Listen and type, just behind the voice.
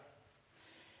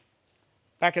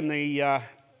Back in the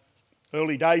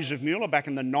early days of Mueller, back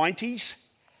in the 90s,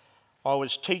 I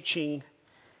was teaching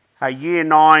a Year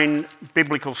 9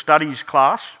 Biblical Studies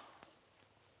class,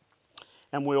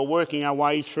 and we were working our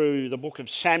way through the book of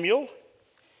Samuel,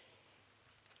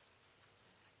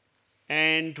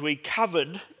 and we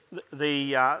covered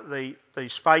the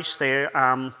space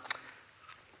there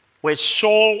where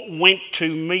Saul went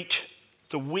to meet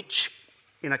the witch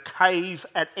in a cave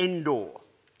at Endor.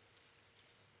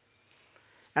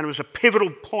 And it was a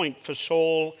pivotal point for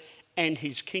Saul and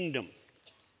his kingdom.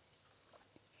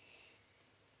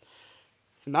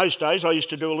 In those days, I used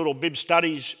to do a little Bib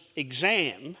Studies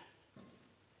exam.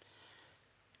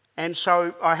 And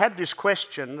so I had this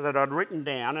question that I'd written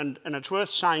down, and it's worth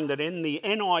saying that in the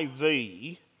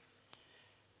NIV,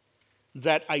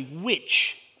 that a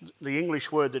witch, the English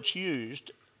word that's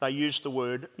used, they use the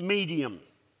word medium.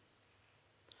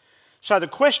 So the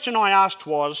question I asked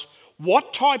was,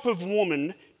 what type of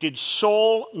woman did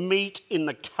Saul meet in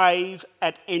the cave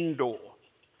at Endor?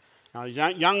 Now, a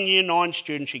young Year 9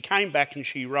 student, she came back and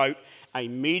she wrote, a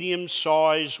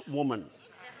medium-sized woman.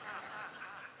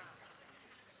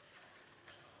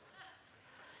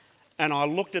 And I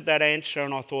looked at that answer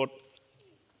and I thought,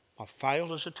 I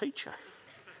failed as a teacher.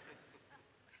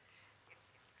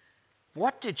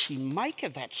 What did she make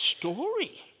of that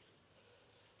story?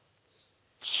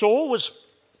 Saul was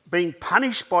being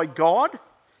punished by God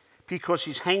because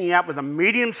he's hanging out with a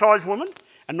medium-sized woman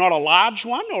and not a large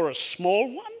one or a small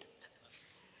one.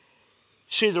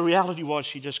 See, the reality was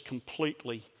she just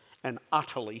completely and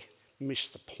utterly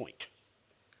missed the point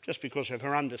just because of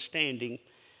her understanding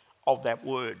of that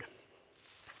word.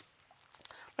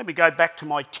 Let me go back to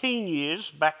my teen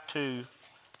years, back to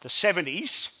the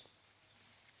 70s.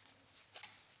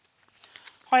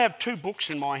 I have two books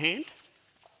in my hand.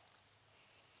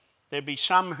 There'll be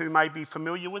some who may be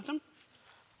familiar with them.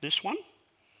 This one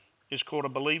is called a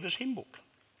Believer's Hymn Book.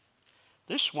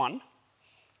 This one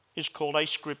is called a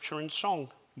Scripture and Song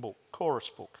Book, chorus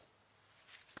book.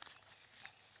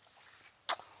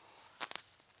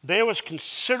 There was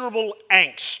considerable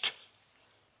angst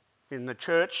in the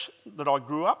church that I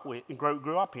grew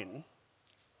up in,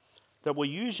 that were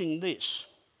using this,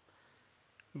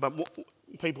 but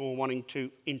people were wanting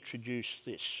to introduce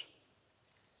this.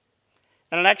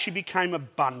 And it actually became a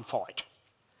bun fight.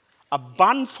 A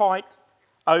bun fight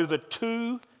over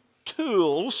two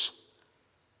tools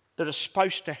that are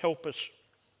supposed to help us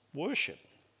worship.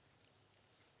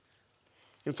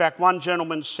 In fact, one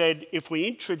gentleman said, if we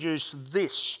introduce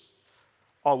this,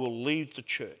 I will leave the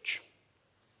church.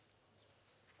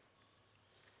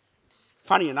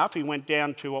 Funny enough, he went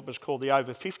down to what was called the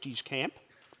over 50s camp,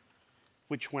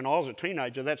 which when I was a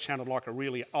teenager, that sounded like a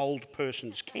really old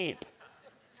person's camp.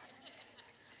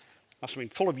 Must have been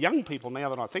full of young people now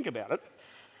that I think about it.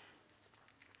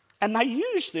 And they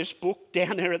used this book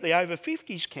down there at the over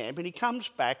 50s camp, and he comes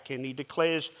back and he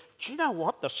declares, do you know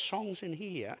what? The songs in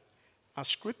here are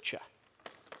scripture.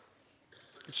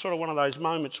 It's sort of one of those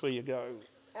moments where you go,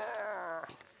 "Argh."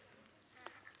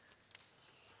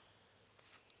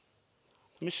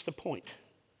 Miss the point.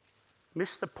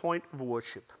 Miss the point of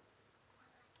worship.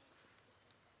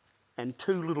 And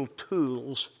two little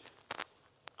tools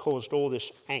caused all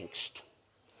this angst.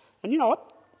 And you know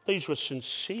what? These were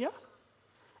sincere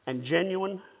and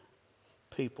genuine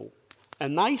people.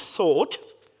 And they thought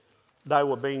they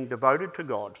were being devoted to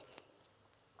God.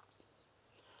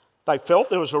 They felt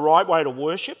there was a right way to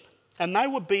worship, and they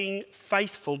were being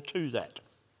faithful to that.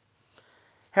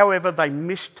 However, they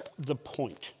missed the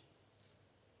point.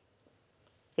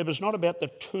 It was not about the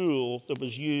tool that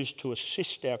was used to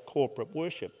assist our corporate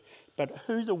worship, but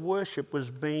who the worship was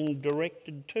being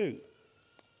directed to.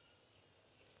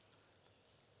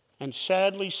 And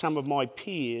sadly, some of my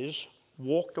peers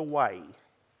walked away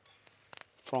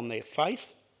from their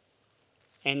faith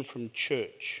and from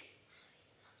church.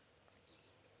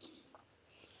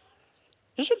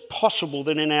 Is it possible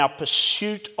that in our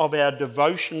pursuit of our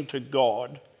devotion to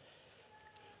God,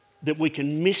 that we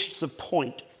can miss the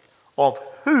point of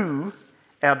who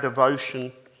our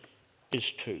devotion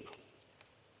is to?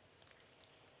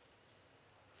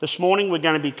 This morning we're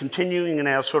going to be continuing in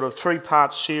our sort of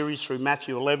three-part series through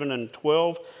Matthew 11 and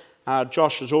 12.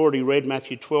 Josh has already read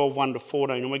Matthew 12, 1 to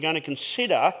 14, and we're going to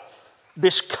consider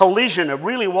this collision. It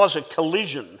really was a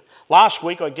collision. Last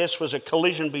week, I guess, was a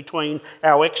collision between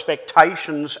our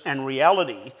expectations and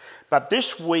reality, but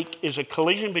this week is a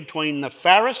collision between the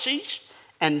Pharisees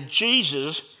and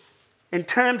Jesus in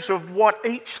terms of what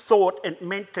each thought it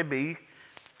meant to be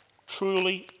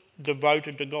truly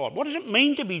devoted to God. What does it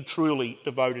mean to be truly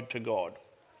devoted to God?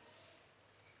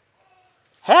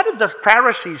 How did the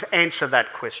Pharisees answer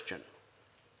that question?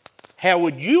 How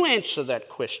would you answer that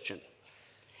question?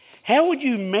 How would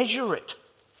you measure it?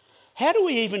 How do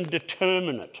we even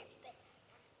determine it?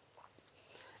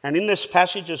 And in this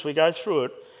passage, as we go through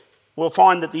it, we'll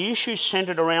find that the issue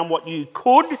centred around what you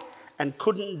could and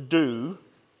couldn't do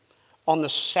on the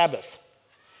Sabbath.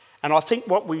 And I think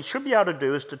what we should be able to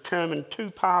do is determine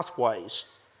two pathways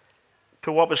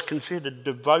to what was considered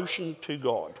devotion to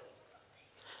God.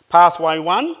 Pathway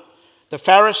one, the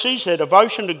Pharisees, their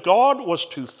devotion to God was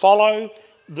to follow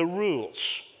the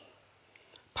rules.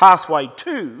 Pathway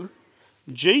two,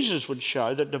 Jesus would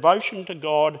show that devotion to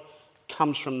God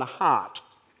comes from the heart.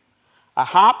 A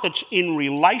heart that's in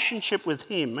relationship with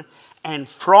him, and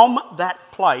from that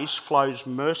place flows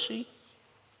mercy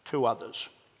to others.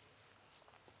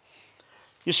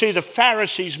 You see, the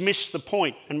Pharisees missed the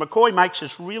point, and McCoy makes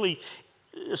this really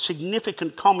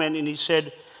significant comment, and he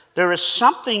said, there is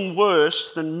something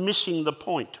worse than missing the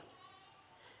point,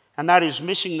 and that is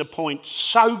missing the point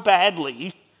so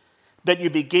badly that you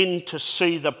begin to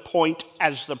see the point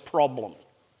as the problem.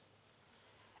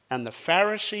 And the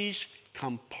Pharisees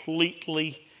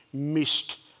completely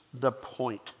missed the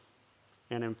point.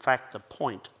 And in fact, the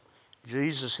point,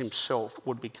 Jesus himself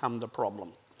would become the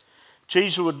problem.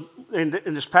 Jesus would, in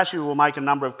this passage, will make a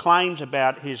number of claims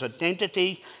about his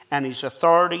identity and his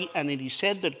authority, and he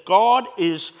said that God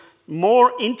is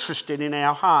more interested in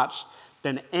our hearts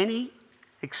than any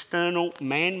external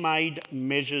man-made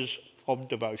measures of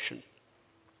devotion.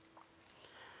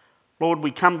 Lord,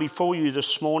 we come before you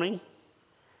this morning,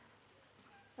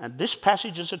 and this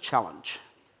passage is a challenge.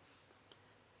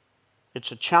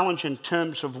 It's a challenge in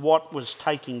terms of what was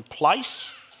taking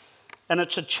place, and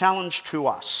it's a challenge to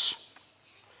us.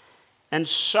 And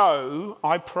so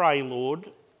I pray,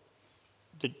 Lord,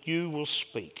 that you will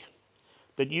speak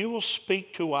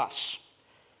to us,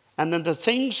 and that the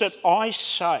things that I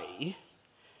say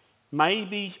may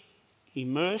be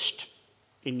immersed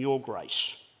in your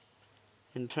grace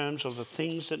in terms of the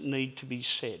things that need to be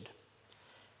said.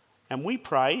 And we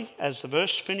pray, as the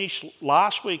verse finished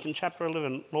last week in chapter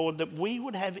 11, Lord, that we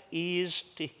would have ears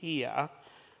to hear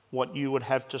what you would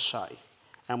have to say.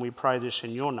 And we pray this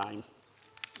in your name.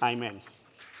 Amen.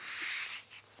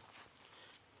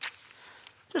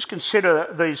 Just consider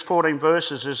these 14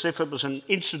 verses as if it was an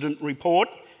incident report,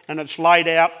 and it's laid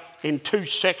out in two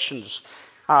sections,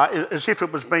 as if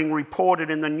it was being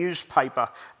reported in the newspaper.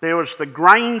 There was the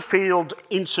grain field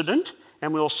incident,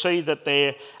 and we'll see that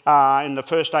there, in the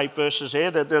first 8 verses there,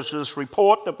 that there's this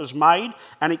report that was made,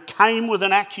 and it came with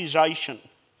an accusation.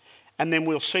 And then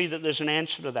we'll see that there's an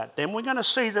answer to that. Then we're going to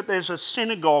see that there's a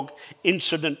synagogue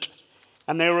incident,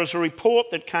 and there was a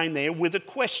report that came there with a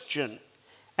question.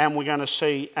 And we're going to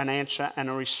see an answer and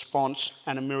a response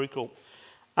and a miracle.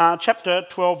 Chapter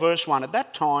 12, verse 1. At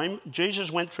that time,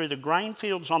 Jesus went through the grain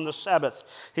fields on the Sabbath.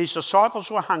 His disciples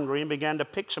were hungry and began to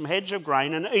pick some heads of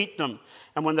grain and eat them.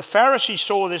 And when the Pharisees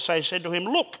saw this, they said to him,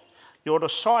 "Look, your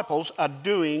disciples are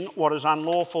doing what is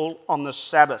unlawful on the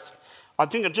Sabbath." I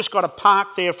think I've just got to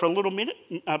park there for a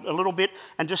little bit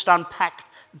and just unpack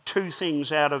two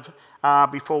things out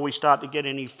of before we start to get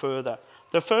any further.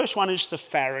 The first one is the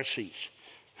Pharisees.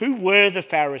 Who were the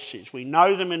Pharisees? We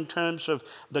know them in terms of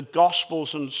the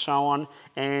Gospels and so on,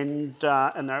 and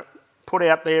they're put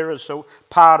out there as a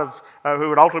part of who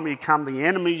would ultimately become the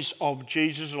enemies of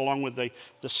Jesus, along with the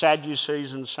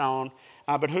Sadducees and so on.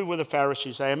 But who were the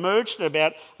Pharisees? They emerged at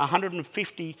about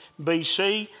 150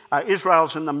 BC.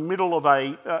 Israel's in the middle of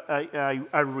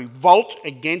a revolt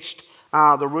against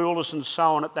the rulers and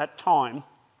so on at that time.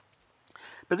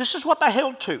 But this is what they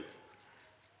held to.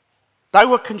 They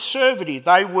were conservative.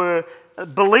 They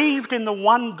believed in the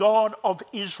one God of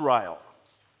Israel,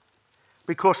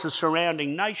 because the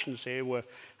surrounding nations there were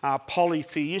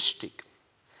polytheistic.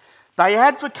 They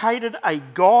advocated a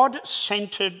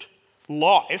God-centred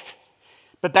life,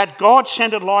 but that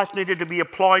God-centred life needed to be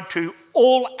applied to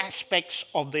all aspects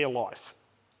of their life.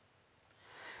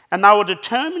 And they were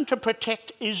determined to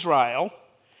protect Israel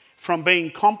from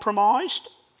being compromised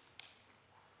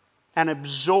and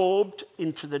absorbed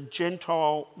into the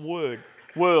Gentile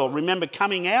world. Remember,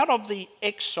 coming out of the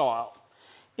exile,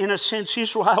 in a sense,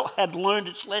 Israel had learned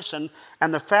its lesson,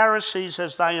 and the Pharisees,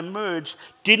 as they emerged,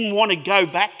 didn't want to go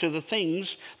back to the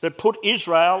things that put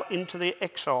Israel into the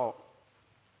exile.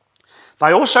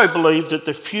 They also believed that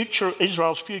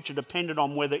Israel's future depended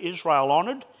on whether Israel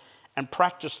honoured and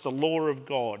practiced the law of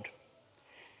God.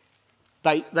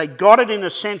 They got it in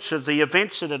a sense of the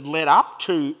events that had led up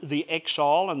to the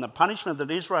exile and the punishment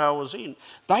that Israel was in.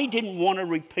 They didn't want to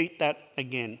repeat that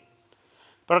again.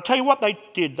 But I'll tell you what they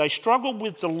did. They struggled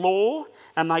with the law,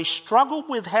 and they struggled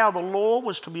with how the law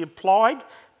was to be applied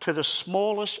to the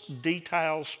smallest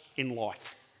details in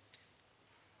life.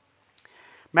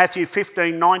 Matthew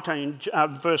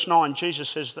 15:19, verse 9, Jesus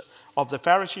says that of the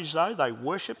Pharisees, though, they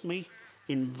worship me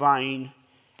in vain,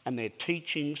 and their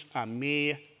teachings are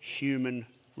mere human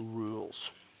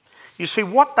rules. You see,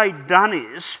 what they'd done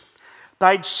is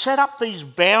they'd set up these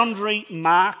boundary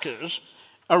markers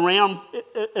around,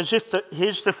 as if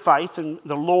here's the faith and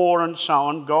the law and so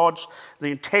on,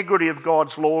 the integrity of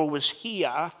God's law was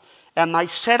here, and they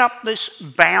set up this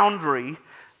boundary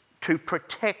to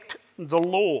protect the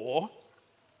law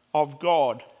of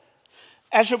God.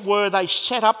 As it were, they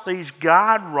set up these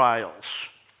guardrails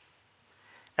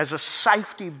as a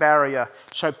safety barrier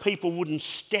so people wouldn't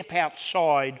step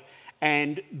outside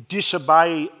and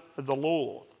disobey the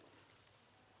law.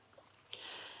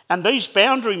 And these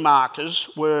boundary markers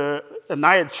and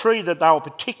they had three that they were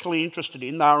particularly interested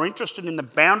in. They were interested in the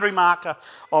boundary marker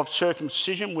of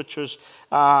circumcision, which was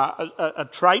a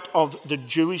trait of the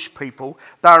Jewish people.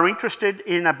 They were interested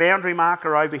in a boundary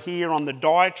marker over here on the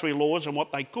dietary laws and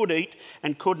what they could eat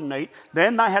and couldn't eat.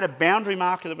 Then they had a boundary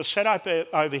marker that was set up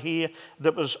over here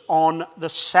that was on the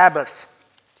Sabbath.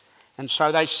 And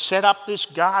so they set up this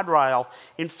guardrail.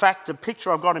 In fact, the picture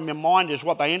I've got in my mind is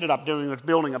what they ended up doing was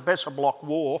building a Besser block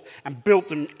wall and built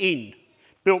themselves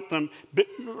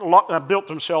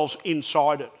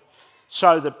inside it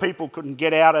so that people couldn't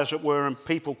get out, as it were, and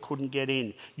people couldn't get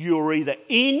in. You were either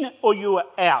in or you were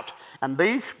out. And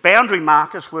these boundary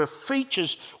markers were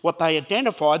features, what they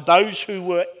identified, those who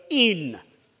were in.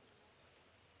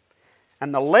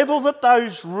 And the level that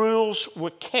those rules were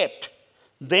kept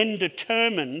then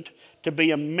determined to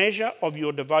be a measure of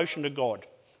your devotion to God.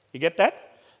 You get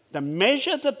that? The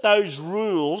measure that those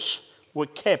rules were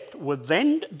kept were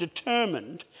then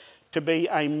determined to be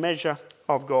a measure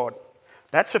of God.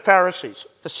 That's the Pharisees.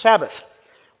 The Sabbath.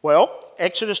 Well,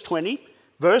 Exodus 20,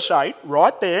 verse 8,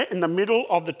 right there in the middle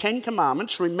of the Ten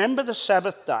Commandments, remember the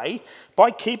Sabbath day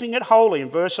by keeping it holy.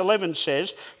 And verse 11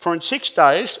 says, for in 6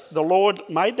 days the Lord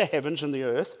made the heavens and the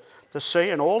earth, the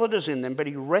sea and all that is in them, but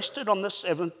he rested on the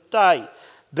seventh day.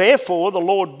 Therefore, the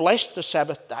Lord blessed the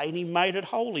Sabbath day and he made it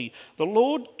holy. The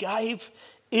Lord gave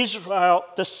Israel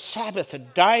the Sabbath, a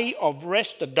day of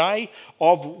rest, a day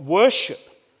of worship.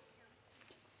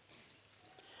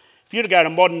 If you were to go to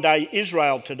modern day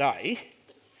Israel today,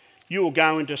 you will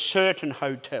go into certain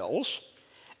hotels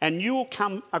and you will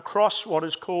come across what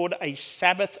is called a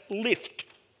Sabbath lift.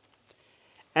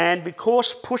 And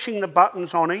because pushing the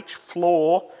buttons on each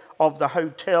floor of the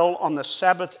hotel on the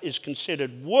Sabbath is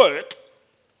considered work,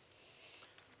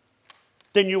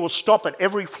 then you will stop at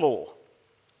every floor.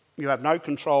 You have no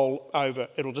control over,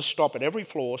 it'll just stop at every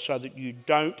floor so that you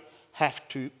don't have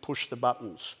to push the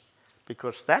buttons,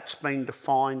 because that's been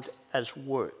defined as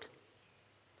work.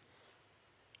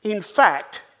 In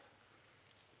fact,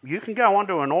 you can go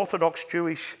onto an Orthodox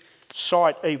Jewish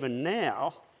site even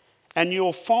now and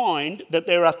you'll find that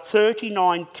there are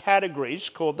 39 categories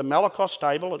called the Malakos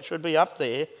table, it should be up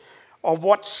there, of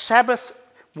what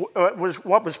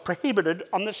was prohibited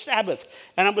on the Sabbath.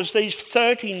 And it was these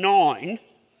 39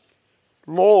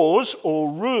 laws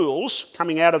or rules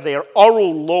coming out of their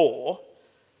oral law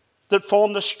that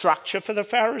formed the structure for the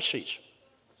Pharisees.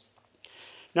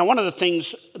 Now, one of the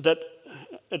things that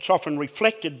it's often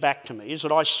reflected back to me is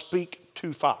that I speak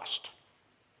too fast.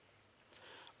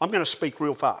 I'm going to speak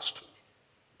real fast.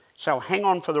 So hang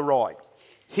on for the ride.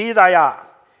 Here they are.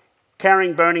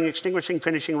 Carrying, burning, extinguishing,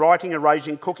 finishing, writing,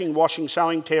 erasing, cooking, washing,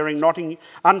 sewing, tearing, knotting,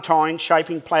 untying,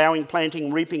 shaping, ploughing,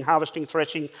 planting, reaping, harvesting,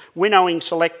 threshing, winnowing,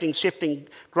 selecting, sifting,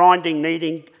 grinding,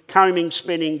 kneading, combing,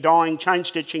 spinning, dyeing, chain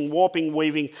stitching, warping,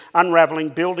 weaving, unravelling,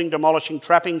 building, demolishing,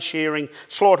 trapping, shearing,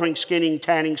 slaughtering, skinning,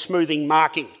 tanning, smoothing,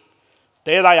 marking.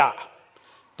 There they are.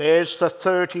 There's the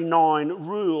 39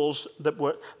 rules that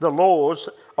were the laws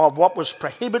of what was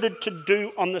prohibited to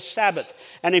do on the Sabbath.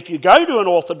 And if you go to an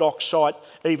Orthodox site,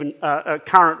 even a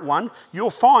current one,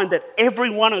 you'll find that every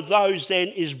one of those then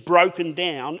is broken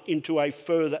down into a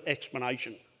further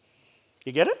explanation.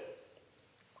 You get it?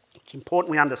 It's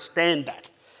important we understand that,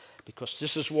 because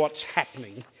this is what's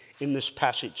happening in this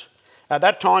passage. At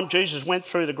that time, Jesus went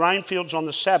through the grain fields on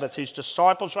the Sabbath. His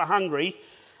disciples were hungry,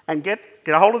 and get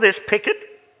a hold of this, pick it.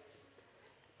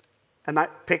 And they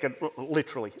pick it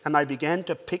literally. And they began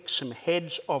to pick some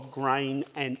heads of grain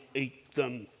and eat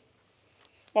them.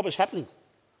 What was happening?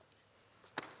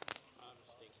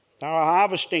 They were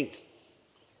harvesting.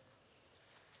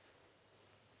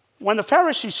 When the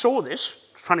Pharisees saw this,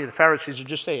 it's funny, the Pharisees are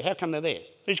just there. How come they're there?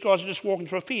 These guys are just walking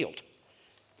through a field.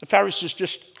 The Pharisees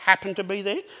just happened to be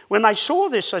there. When they saw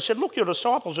this, they said, look, your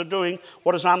disciples are doing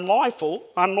what is unlawful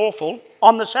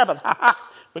on the Sabbath. Ha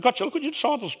ha, we got you. Look what your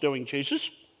disciples are doing, Jesus.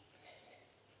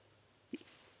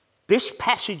 This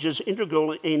passage is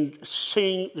integral in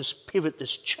seeing this pivot,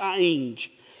 this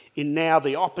change in now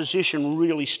the opposition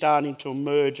really starting to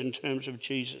emerge in terms of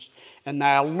Jesus. And they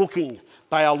are looking,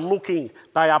 they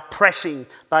are pressing,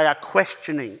 they are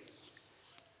questioning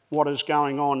what is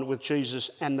going on with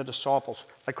Jesus and the disciples.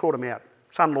 They caught him out.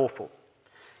 It's unlawful.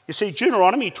 You see,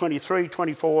 Deuteronomy 23,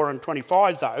 24 and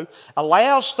 25, though,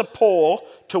 allows the poor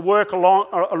to work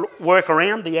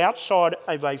around the outside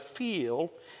of a field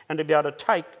and to be able to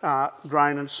take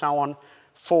grain and so on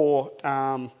for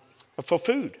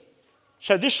food.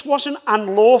 So this wasn't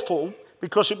unlawful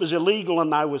because it was illegal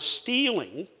and they were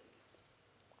stealing.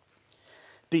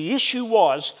 The issue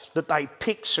was that they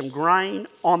picked some grain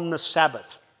on the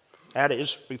Sabbath. That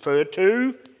is referred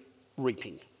to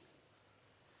reaping.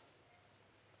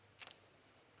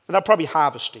 And they're probably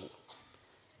harvesting.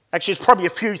 Actually, there's probably a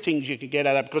few things you could get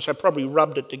out of that because they probably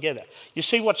rubbed it together. You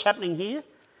see what's happening here?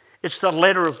 It's the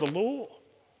letter of the law.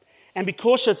 And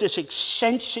because of this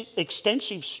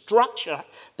extensive structure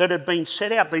that had been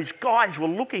set out, these guys were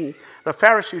looking, the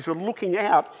Pharisees were looking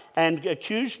out and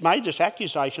made this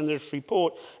accusation, this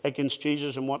report against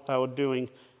Jesus and what they were doing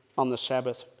on the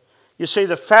Sabbath. You see,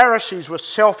 the Pharisees were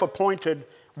self-appointed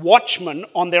watchmen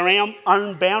on their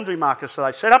own boundary markers. So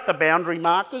they set up the boundary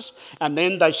markers and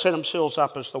then they set themselves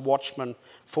up as the watchmen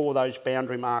for those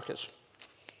boundary markers.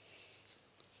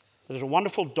 There's a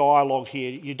wonderful dialogue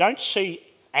here. You don't see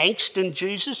angst in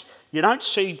Jesus. You don't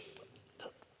see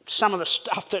some of the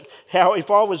stuff that, how if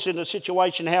I was in a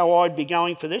situation, how I'd be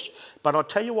going for this. But I'll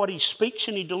tell you what, he speaks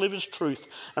and he delivers truth.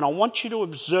 And I want you to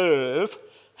observe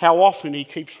how often he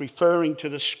keeps referring to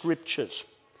the scriptures.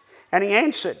 And he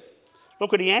answered.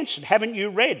 Look what he answered. Haven't you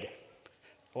read?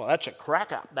 Well, that's a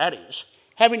cracker, that is.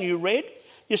 Haven't you read?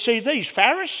 You see, these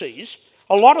Pharisees,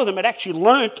 a lot of them had actually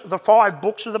learnt the 5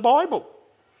 books of the Bible.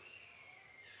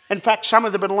 In fact, some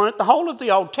of them had learnt the whole of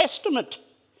the Old Testament.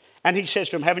 And he says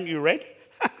to them, haven't you read?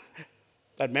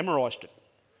 They'd memorised it.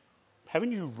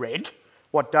 Haven't you read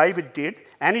what David did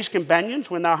and his companions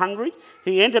when they were hungry?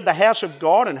 He entered the house of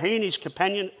God and he and his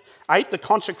companion ate the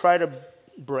consecrated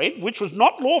bread, which was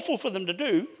not lawful for them to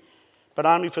do, but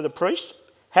only for the priests.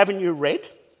 Haven't you read?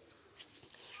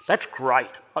 That's great.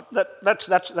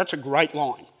 That's a great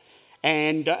line.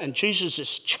 And Jesus has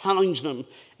challenged them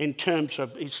in terms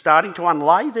of, he's starting to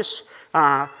unlay this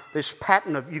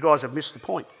pattern of, you guys have missed the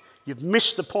point. You've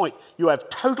missed the point. You have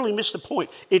totally missed the point.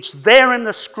 It's there in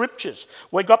the scriptures.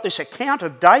 We've got this account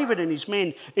of David and his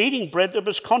men eating bread that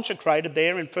was consecrated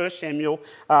there in 1 Samuel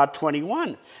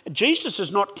 21. Jesus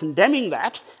is not condemning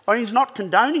that, or he's not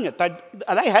condoning it.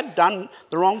 They had done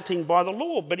the wrong thing by the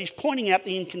law, but he's pointing out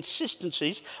the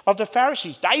inconsistencies of the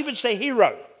Pharisees. David's their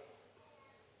hero.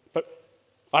 But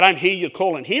I don't hear you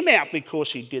calling him out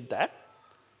because he did that.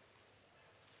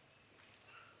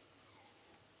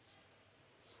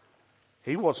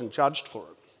 He wasn't judged for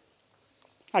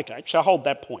it. Okay, so hold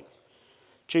that point.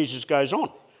 Jesus goes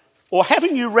on. Or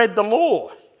haven't you read the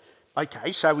law?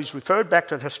 Okay, so he's referred back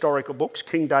to the historical books,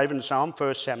 King David and so on,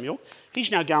 1 Samuel. He's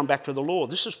now going back to the law.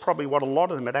 This is probably what a lot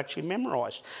of them had actually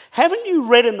memorised. Haven't you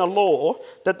read in the law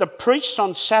that the priests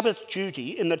on Sabbath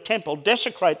duty in the temple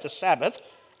desecrate the Sabbath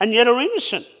and yet are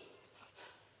innocent?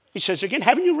 He says again,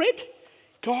 haven't you read?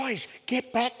 Guys,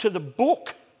 get back to the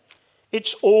book.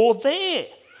 It's all there.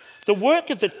 The work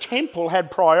of the temple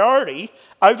had priority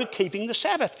over keeping the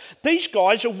Sabbath. These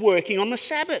guys are working on the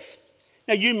Sabbath.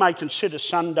 Now, you may consider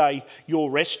Sunday your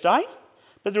rest day,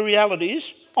 but the reality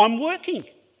is I'm working.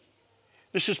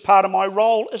 This is part of my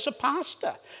role as a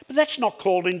pastor. But that's not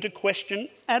called into question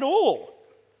at all.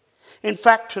 In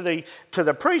fact, to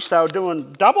the priests, they were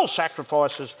doing double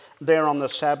sacrifices there on the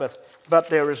Sabbath,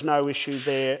 but there is no issue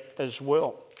there as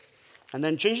well. And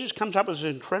then Jesus comes up with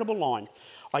this incredible line.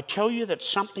 I tell you that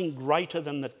something greater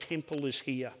than the temple is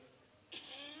here.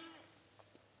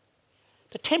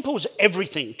 The temple was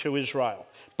everything to Israel,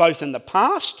 both in the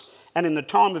past and in the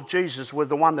time of Jesus, were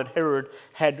the one that Herod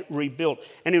had rebuilt.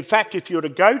 And in fact, if you were to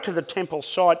go to the temple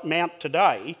site mount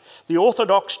today, the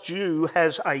Orthodox Jew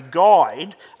has a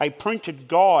guide, a printed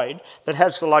guide, that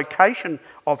has the location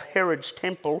of Herod's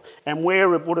temple and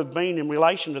where it would have been in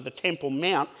relation to the Temple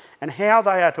Mount and how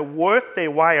they are to work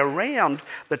their way around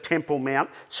the Temple Mount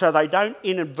so they don't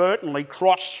inadvertently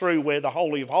cross through where the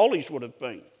Holy of Holies would have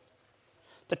been.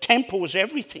 The temple was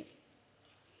everything.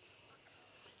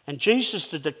 And Jesus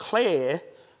to declare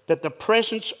that the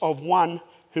presence of one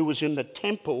who was in the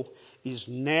temple is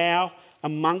now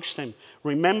amongst them.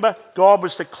 Remember, God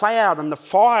was the cloud and the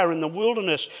fire in the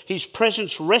wilderness. His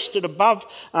presence rested above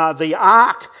the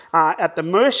ark at the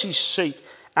mercy seat,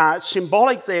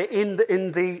 symbolic there in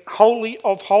the Holy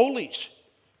of Holies.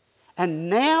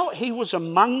 And now he was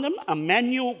among them,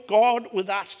 Emmanuel, God with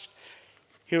us.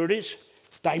 Here it is.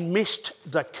 They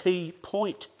missed the key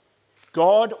point.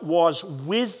 God was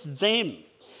with them.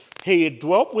 He had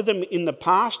dwelt with them in the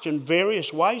past in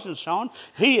various ways and so on.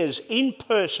 He is in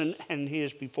person and he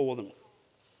is before them.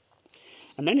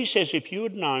 And then he says, if you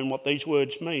had known what these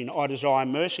words mean, I desire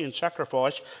mercy and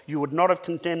sacrifice, you would not have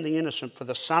condemned the innocent, for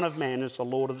the Son of Man is the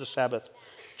Lord of the Sabbath.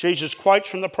 Jesus quotes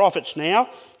from the prophets now,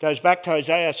 goes back to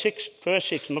Hosea 6, verse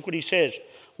 6, and look what he says.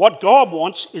 What God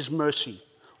wants is mercy.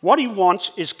 What he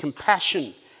wants is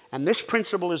compassion. And this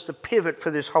principle is the pivot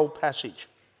for this whole passage.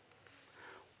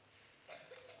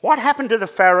 What happened to the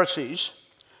Pharisees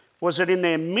was that in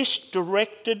their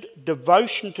misdirected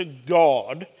devotion to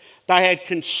God, they had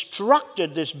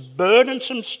constructed this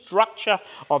burdensome structure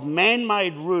of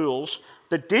man-made rules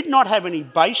that did not have any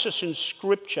basis in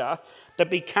Scripture, that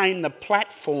became the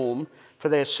platform for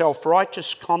their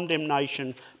self-righteous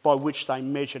condemnation by which they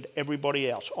measured everybody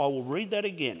else. I will read that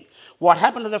again. What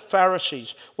happened to the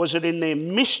Pharisees was that in their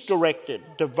misdirected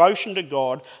devotion to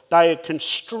God, they had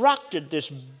constructed this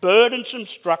burdensome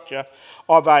structure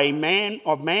of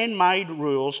man-made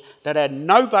rules that had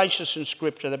no basis in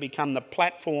Scripture, that become the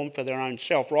platform for their own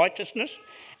self-righteousness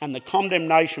and the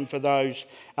condemnation for those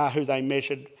who they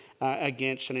measured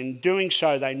against. And in doing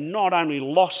so, they not only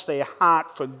lost their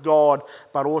heart for God,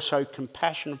 but also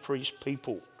compassion for his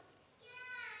people.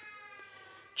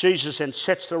 Jesus then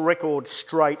sets the record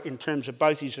straight in terms of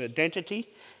both his identity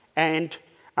and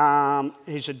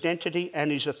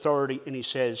his authority. And he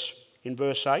says in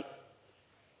verse 8,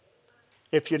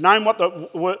 if you'd known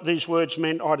what these words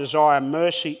meant, I desire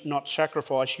mercy, not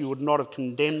sacrifice, you would not have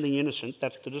condemned the innocent.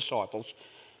 That's the disciples.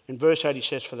 In verse 8 he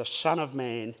says, for the Son of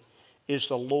Man is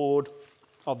the Lord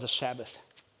of the Sabbath.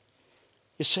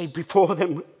 You see, before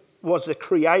them was the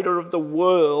creator of the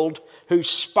world who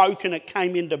spoke and it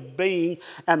came into being,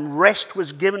 and rest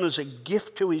was given as a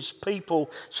gift to his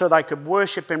people so they could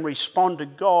worship and respond to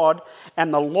God,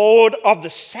 and the Lord of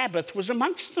the Sabbath was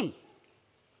amongst them.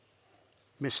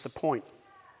 Missed the point.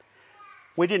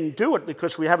 We didn't do it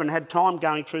because we haven't had time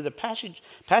going through the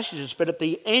passages, but at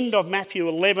the end of Matthew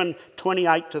 11,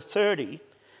 28 to 30,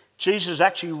 Jesus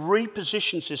actually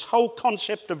repositions this whole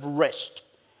concept of rest,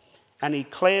 and he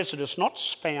declares that it's not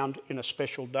found in a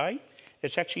special day,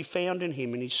 it's actually found in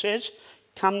him. And he says,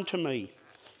 come to me,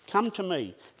 come to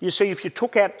me. You see, if you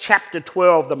took out chapter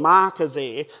 12, the marker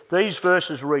there, these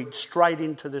verses read straight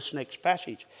into this next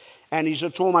passage. And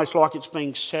it's almost like it's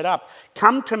being set up.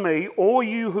 Come to me, all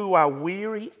you who are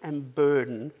weary and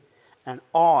burdened, and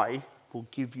I will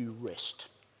give you rest.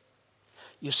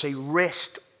 You see,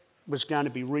 rest was going to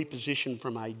be repositioned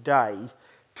from a day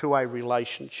to a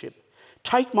relationship.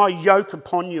 Take my yoke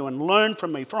upon you and learn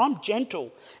from me, for I'm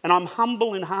gentle and I'm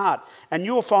humble in heart, and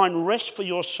you'll find rest for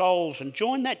your souls. And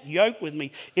join that yoke with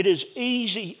me. It is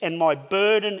easy and my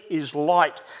burden is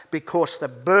light, because the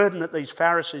burden that these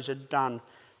Pharisees had done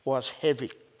was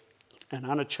heavy and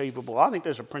unachievable. I think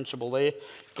there's a principle there.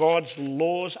 God's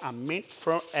laws are meant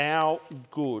for our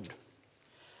good.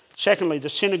 Secondly, the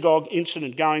synagogue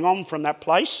incident going on from that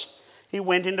place. He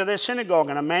went into their synagogue,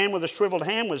 and a man with a shriveled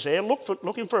hand was there,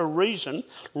 looking for a reason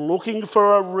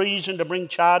to bring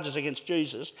charges against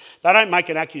Jesus. They don't make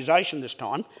an accusation this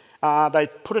time. They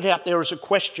put it out there as a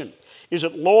question. Is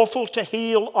it lawful to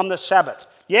heal on the Sabbath?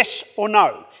 Yes or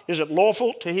no? Is it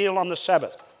lawful to heal on the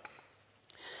Sabbath?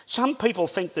 Some people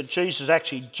think that Jesus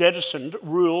actually jettisoned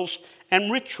rules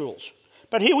and rituals.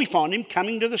 But here we find him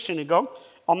coming to the synagogue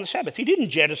on the Sabbath. He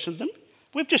didn't jettison them.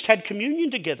 We've just had communion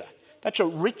together. That's a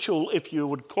ritual, if you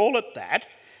would call it that,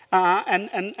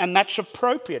 and that's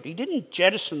appropriate. He didn't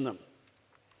jettison them.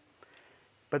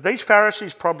 But these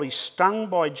Pharisees, probably stung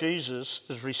by Jesus'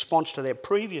 response to their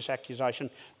previous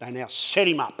accusation, they now set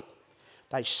him up.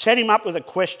 They set him up with a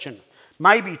question,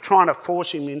 maybe trying to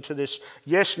force him into this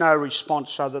yes-no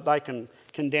response so that they can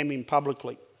condemn him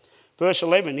publicly. Verse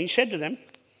 11, he said to them,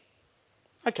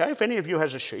 okay, if any of you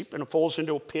has a sheep and it falls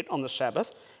into a pit on the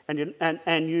Sabbath,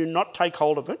 and you not take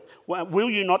hold of it, will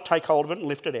you not take hold of it and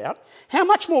lift it out? How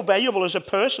much more valuable is a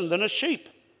person than a sheep?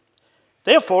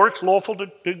 Therefore, it's lawful to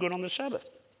do good on the Sabbath.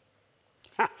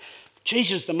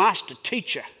 Jesus, the master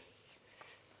teacher.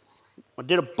 I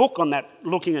did a book on that,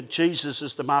 looking at Jesus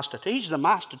as the master teacher. He's the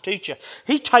master teacher.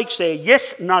 He takes their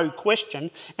yes-no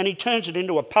question and he turns it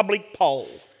into a public poll.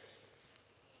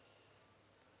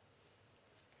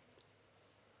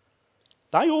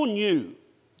 They all knew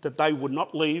that they would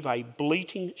not leave a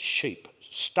bleating sheep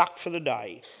stuck for the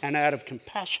day, and out of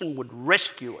compassion would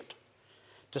rescue it,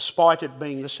 despite it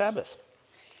being the Sabbath.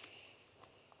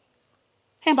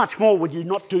 How much more would you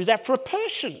not do that for a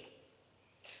person?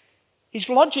 His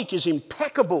logic is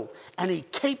impeccable and he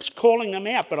keeps calling them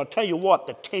out. But I tell you what,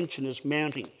 the tension is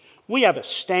mounting. We have a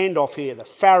standoff here, the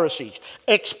Pharisees,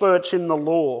 experts in the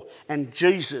law, and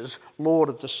Jesus, Lord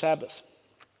of the Sabbath.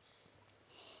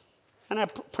 And our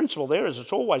principle there is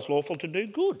it's always lawful to do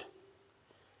good.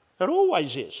 It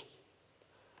always is.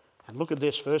 And look at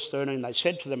this, verse 13. They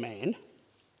said to the man,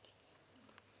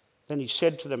 then he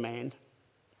said to the man,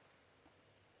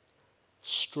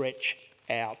 stretch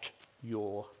out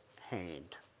your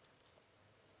hand.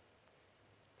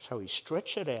 So he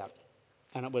stretched it out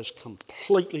and it was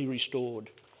completely restored,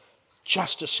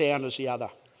 just as sound as the other.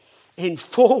 In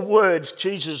 4 words,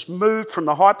 Jesus moved from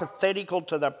the hypothetical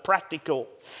to the practical.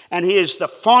 And here's the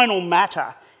final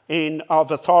matter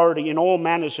of authority in all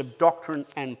manners of doctrine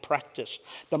and practice.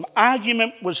 The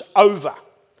argument was over.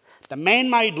 The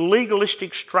man-made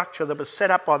legalistic structure that was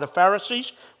set up by the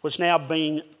Pharisees was now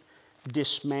being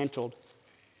dismantled.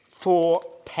 4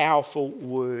 powerful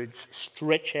words,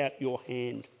 stretch out your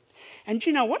hand. And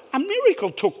you know what? A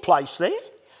miracle took place there.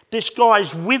 This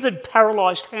guy's withered,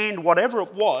 paralysed hand, whatever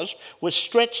it was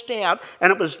stretched out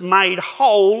and it was made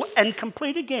whole and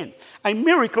complete again. A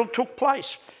miracle took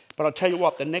place. But I tell you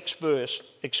what, the next verse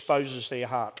exposes their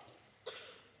heart.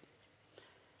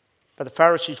 But the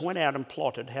Pharisees went out and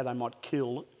plotted how they might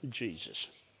kill Jesus.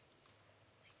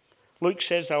 Luke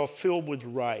says they were filled with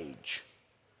rage.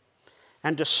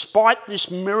 And despite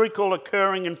this miracle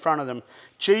occurring in front of them,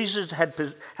 Jesus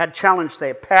had challenged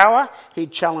their power, he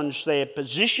challenged their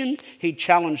position, he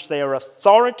challenged their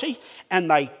authority, and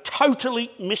they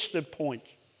totally missed the point.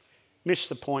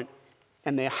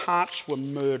 And their hearts were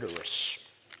murderous.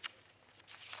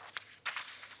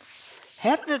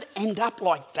 How did it end up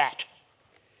like that?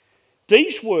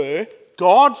 These were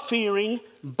God-fearing,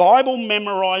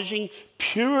 Bible-memorising,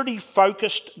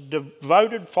 purity-focused,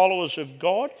 devoted followers of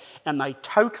God, and they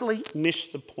totally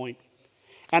missed the point.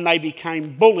 And they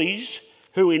became bullies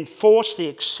who enforced the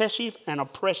excessive and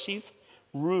oppressive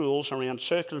rules around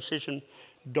circumcision,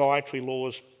 dietary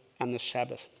laws, and the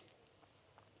Sabbath.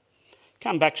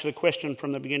 Come back to the question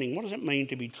from the beginning. What does it mean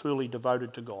to be truly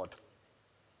devoted to God?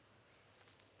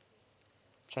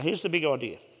 So here's the big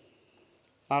idea.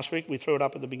 Last week we threw it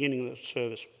up at the beginning of the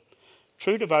service.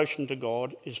 True devotion to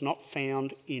God is not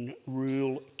found in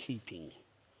rule keeping,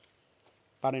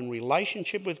 but in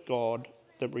relationship with God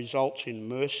that results in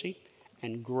mercy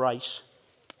and grace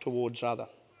towards others.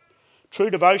 True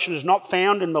devotion is not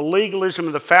found in the legalism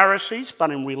of the Pharisees,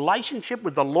 but in relationship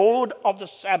with the Lord of the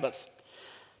Sabbath.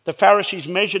 The Pharisees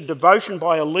measured devotion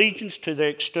by allegiance to their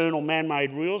external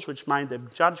man-made rules, which made them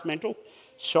judgmental,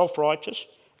 self-righteous,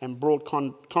 and brought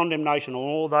condemnation on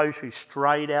all those who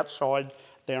strayed outside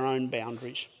their own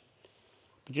boundaries.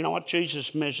 But you know what?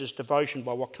 Jesus measures devotion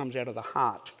by what comes out of the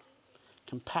heart.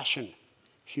 Compassion,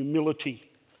 humility,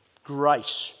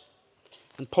 grace.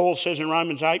 And Paul says in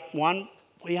Romans 8:1,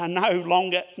 we are now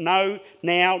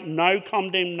no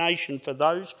condemnation for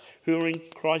those who are in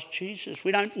Christ Jesus.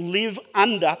 We don't live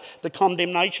under the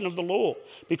condemnation of the law,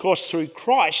 because through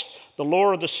Christ, the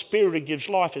law of the Spirit who gives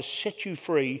life has set you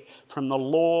free from the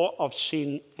law of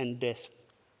sin and death.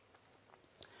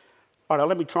 Right,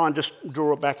 let me try and just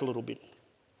draw it back a little bit.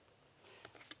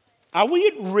 Are we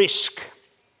at risk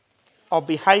of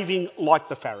behaving like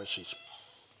the Pharisees?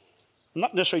 I'm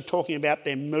not necessarily talking about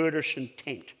their murderous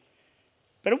intent,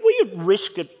 but are we at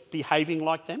risk of behaving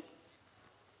like them?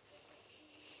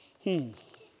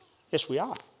 Yes, we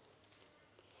are.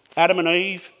 Adam and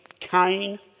Eve,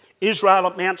 Cain, Israel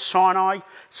at Mount Sinai,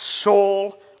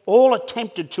 Saul, all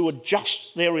attempted to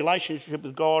adjust their relationship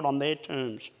with God on their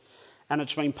terms. And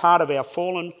it's been part of our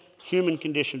fallen human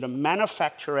condition to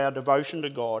manufacture our devotion to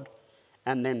God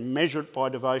and then measure it by our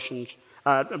devotion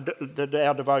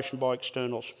by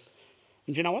externals.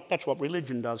 And you know what? That's what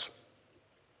religion does.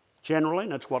 Generally,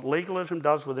 and it's what legalism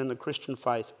does within the Christian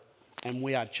faith. And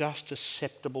we are just as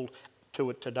susceptible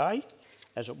to it today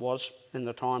as it was in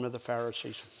the time of the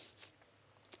Pharisees.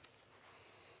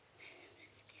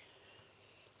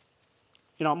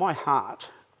 You know, my heart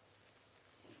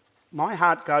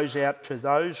goes out to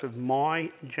those of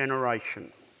my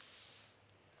generation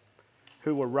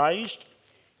who were raised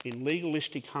in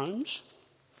legalistic homes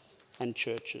and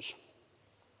churches.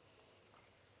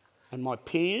 And my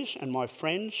peers and my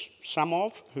friends, some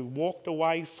of who walked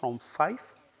away from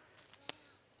faith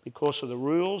because of the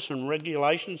rules and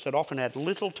regulations that often had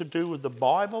little to do with the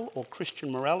Bible or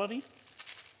Christian morality.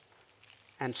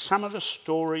 And some of the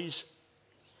stories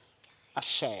are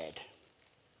sad.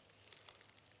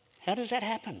 How does that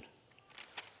happen?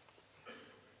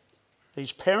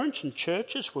 These parents and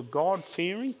churches were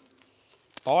God-fearing,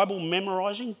 Bible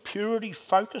memorising,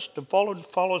 purity-focused, devoted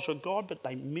followers of God, but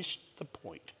they missed the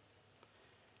point.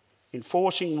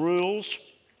 Enforcing rules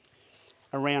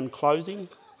around clothing,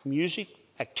 music,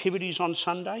 activities on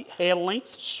Sunday, hair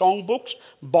length, songbooks,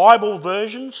 Bible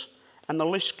versions, and the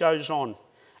list goes on,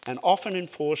 and often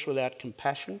enforced without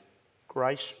compassion,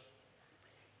 grace,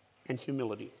 and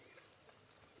humility.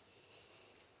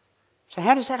 So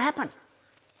how does that happen?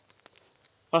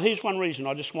 Well, here's one reason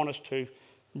I just want us to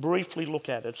briefly look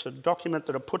at. It's a document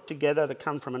that I put together to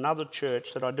come from another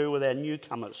church that I do with our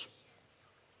newcomers.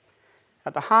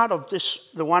 At the heart of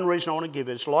this, the one reason I want to give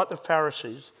is, like the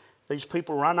Pharisees, these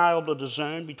people are unable to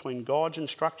discern between God's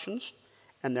instructions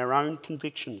and their own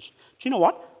convictions. Do you know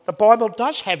what? The Bible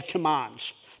does have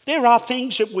commands. There are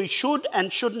things that we should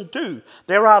and shouldn't do.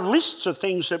 There are lists of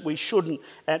things that we should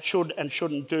and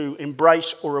shouldn't do,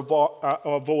 embrace or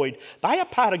avoid. They are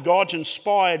part of God's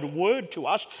inspired word to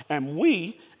us, and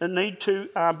we need to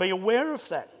be aware of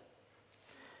that.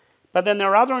 But then there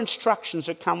are other instructions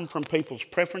that come from people's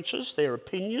preferences, their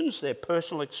opinions, their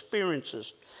personal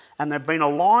experiences, and they've been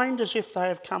aligned as if they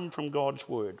have come from God's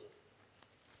word.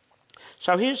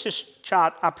 So here's this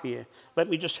chart up here. Let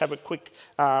me just have a quick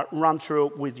run through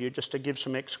it with you just to give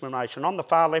some explanation. On the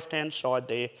far left-hand side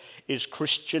there is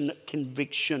Christian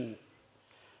conviction.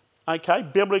 Okay,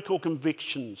 biblical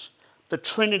convictions. The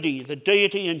Trinity, the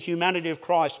deity and humanity of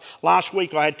Christ. Last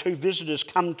week I had 2 visitors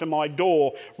come to my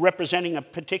door representing a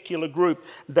particular group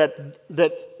that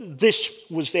this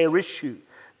was their issue.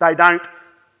 They don't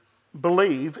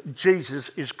believe Jesus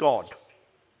is God.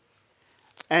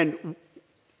 And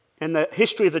the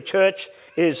history of the church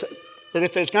is that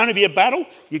if there's going to be a battle,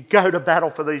 you go to battle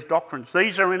for these doctrines.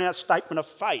 These are in our statement of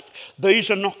faith.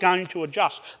 These are not going to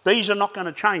adjust. These are not going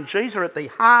to change. These are at the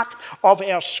heart of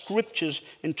our scriptures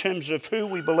in terms of who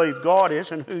we believe God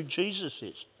is and who Jesus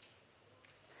is.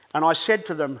 And I said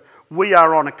to them, we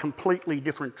are on a completely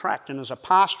different track. And as a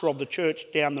pastor of the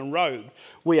church down the road,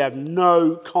 we have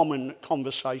no common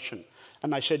conversation.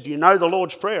 And they said, do you know the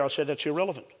Lord's Prayer? I said, that's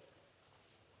irrelevant.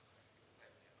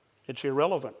 It's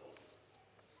irrelevant.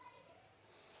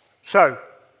 So,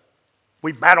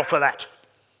 we battle for that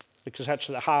because that's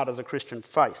the heart of the Christian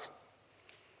faith.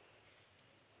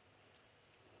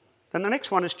 Then the next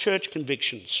one is church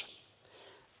convictions.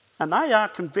 And they are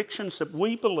convictions that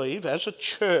we believe as a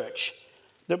church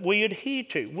that we adhere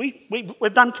to.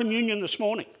 We've done communion this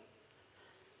morning.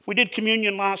 We did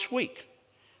communion last week.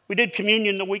 We did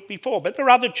communion the week before. But there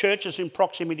are other churches in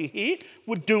proximity here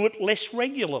would do it less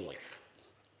regularly.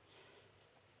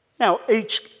 Now,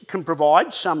 each can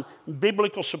provide some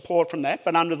biblical support from that,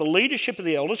 but under the leadership of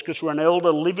the elders, because we're an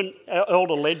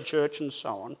elder-led church and so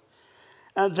on,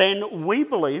 and then we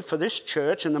believe for this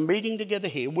church and the meeting together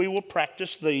here, we will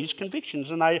practice these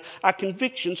convictions. And they are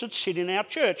convictions that sit in our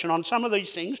church. And on some of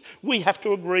these things, we have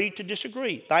to agree to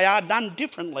disagree. They are done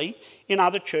differently in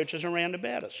other churches around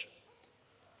about us.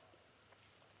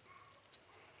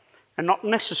 And not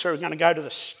necessarily going to go to the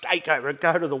stake over it,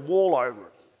 go to the wall over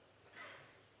it.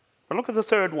 But look at the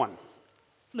third one.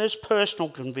 There's personal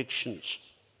convictions.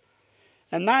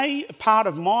 And they are part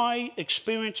of my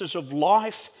experiences of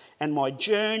life and my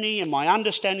journey and my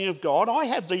understanding of God. I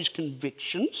have these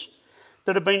convictions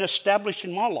that have been established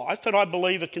in my life that I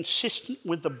believe are consistent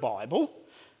with the Bible.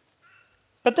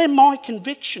 But they're my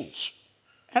convictions.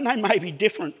 And they may be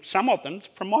different, some of them,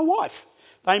 from my wife.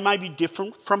 They may be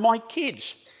different from my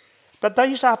kids. But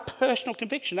these are personal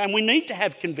convictions, and we need to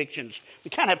have convictions. We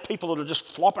can't have people that are just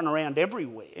flopping around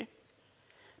everywhere.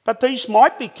 But these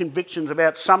might be convictions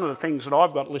about some of the things that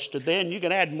I've got listed there, and you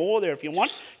can add more there if you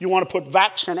want. You want to put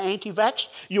vax and anti-vax.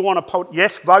 You want to put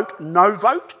yes vote, no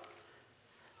vote.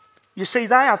 You see,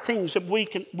 they are things that we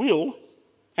will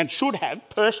and should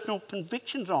have personal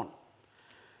convictions on.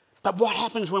 But what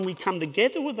happens when we come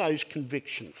together with those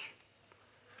convictions?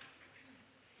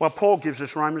 Well, Paul gives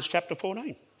us Romans chapter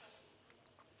 14.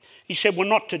 He said we're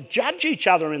not to judge each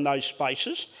other in those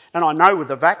spaces. And I know with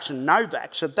the vax and no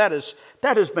vax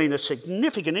that has been a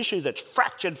significant issue that's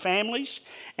fractured families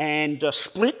and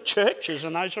split churches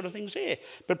and those sort of things there.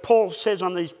 But Paul says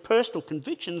on these personal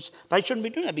convictions, they shouldn't be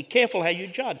doing that. Be careful how you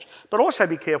judge. But also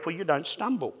be careful you don't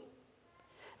stumble.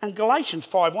 And Galatians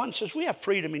 5:1 says we have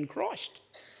freedom in Christ.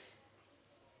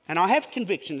 And I have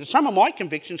convictions. And some of my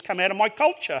convictions come out of my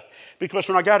culture because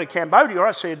when I go to Cambodia,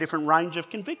 I see a different range of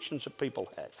convictions that people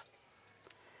have.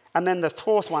 And then the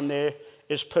fourth one there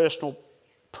is personal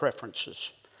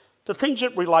preferences. The things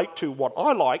that relate to what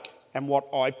I like and what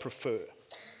I prefer.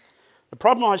 The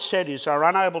problem I said is they're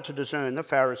unable to discern, the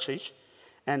Pharisees,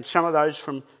 and some of those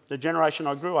from the generation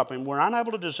I grew up in, were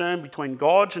unable to discern between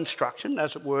God's instruction,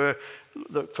 as it were,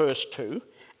 the first two,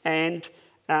 and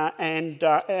and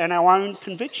our own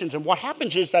convictions. And what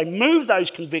happens is they move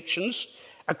those convictions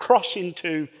across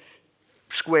into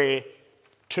square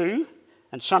 2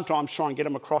 and sometimes try and get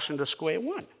them across into square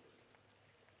 1.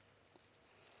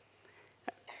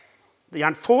 The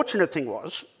unfortunate thing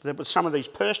was that with some of these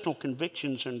personal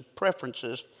convictions and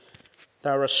preferences,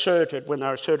 they were asserted, when they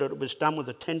were asserted, it was done with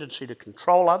a tendency to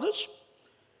control others,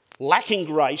 lacking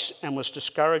grace and was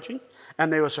discouraging,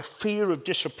 and there was a fear of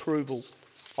disapproval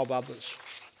of others.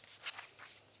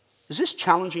 Is this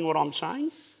challenging what I'm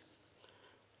saying?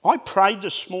 I prayed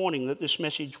this morning that this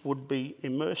message would be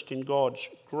immersed in God's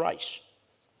grace,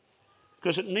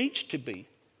 because it needs to be.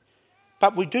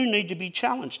 But we do need to be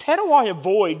challenged. How do I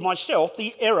avoid myself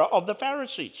the error of the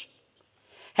Pharisees?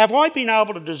 Have I been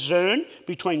able to discern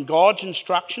between God's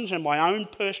instructions and my own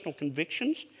personal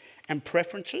convictions and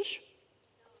preferences?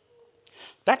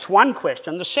 That's one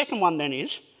question. The second one then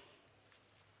is,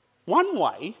 one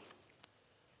way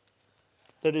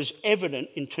that is evident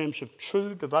in terms of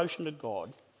true devotion to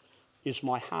God is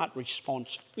my heart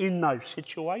response in those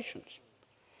situations.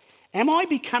 Am I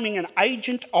becoming an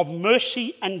agent of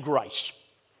mercy and grace?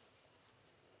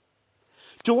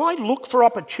 Do I look for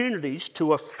opportunities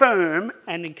to affirm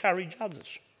and encourage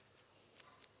others?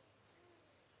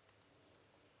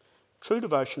 True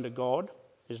devotion to God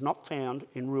is not found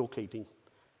in rule keeping,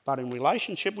 but in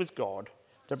relationship with God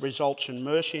that results in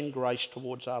mercy and grace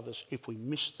towards others. If we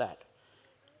miss that,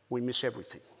 we miss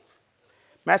everything.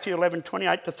 Matthew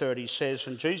 11:28-30 says,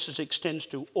 and Jesus extends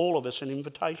to all of us an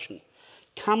invitation.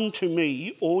 Come to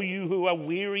me, all you who are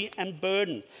weary and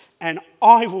burdened, and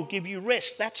I will give you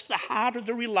rest. That's the heart of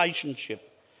the relationship.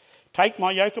 Take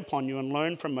my yoke upon you and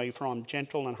learn from me, for I'm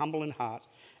gentle and humble in heart,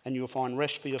 and you'll find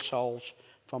rest for your souls.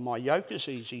 For my yoke is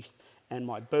easy and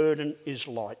my burden is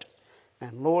light.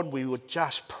 And Lord, we would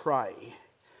just pray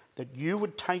that you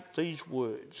would take these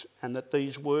words and that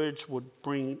these words would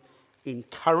bring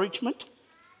encouragement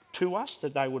to us,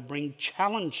 that they would bring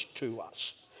challenge to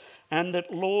us. And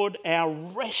that, Lord, our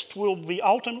rest will be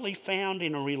ultimately found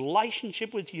in a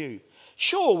relationship with you.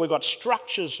 Sure, we've got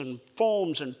structures and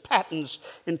forms and patterns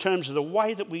in terms of the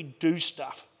way that we do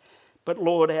stuff. But,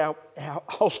 Lord, our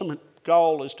ultimate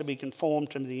goal is to be conformed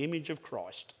to the image of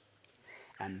Christ.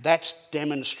 And that's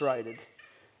demonstrated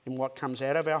in what comes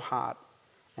out of our heart.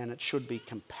 And it should be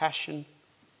compassion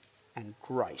and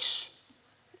grace.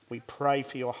 We pray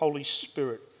for your Holy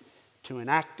Spirit to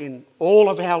enact in all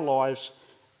of our lives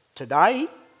today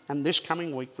and this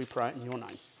coming week, we pray in your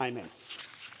name. Amen.